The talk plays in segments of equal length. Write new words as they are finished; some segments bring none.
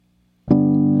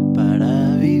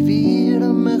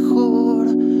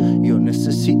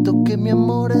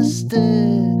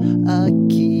esté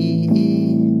aquí,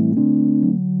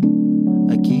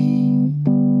 aquí,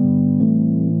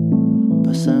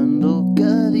 pasando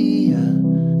cada día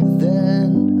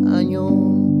del año,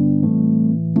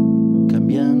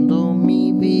 cambiando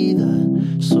mi vida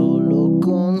solo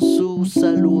con su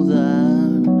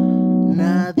saludar.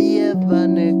 Nadie va a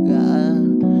negar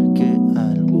que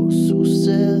algo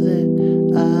sucede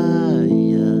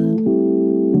allá,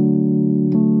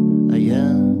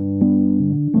 allá,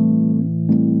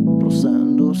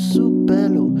 rozando su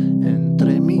pelo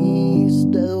entre mis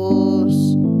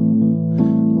dedos,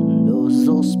 los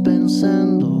dos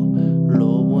pensando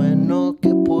lo bueno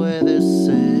que puede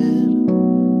ser.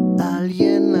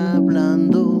 Alguien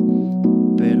hablando,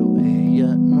 pero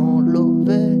ella no lo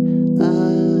ve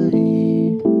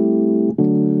ahí.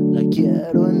 La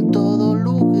quiero en todo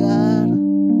lugar,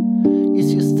 y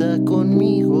si está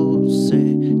conmigo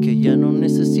sé que ya no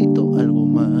necesito algo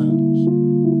más.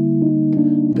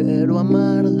 Pero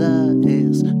amarla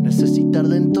es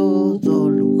necesitarla en todo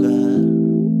lugar,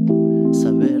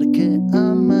 saber que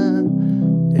ama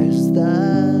es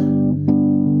dar,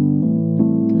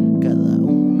 cada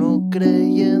uno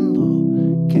creyendo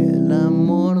que el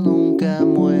amor nunca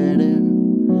muere,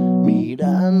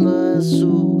 mirando a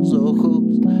sus ojos,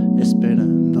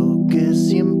 esperando que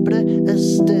siempre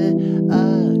esté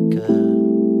acá.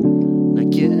 La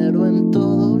quiero en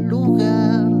todo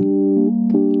lugar,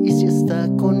 y si está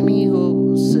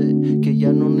conmigo sé que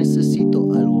ya no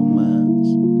necesito algo más.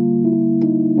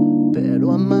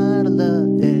 Pero amarla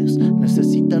es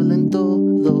necesitarla en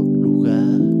todo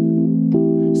lugar,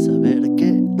 saber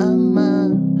que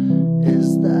amar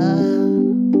es dar,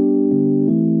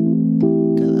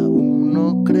 cada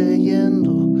uno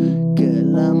creyendo que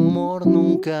el amor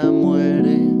nunca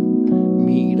muere,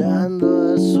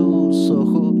 mirando a sus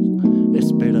ojos,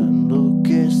 esperando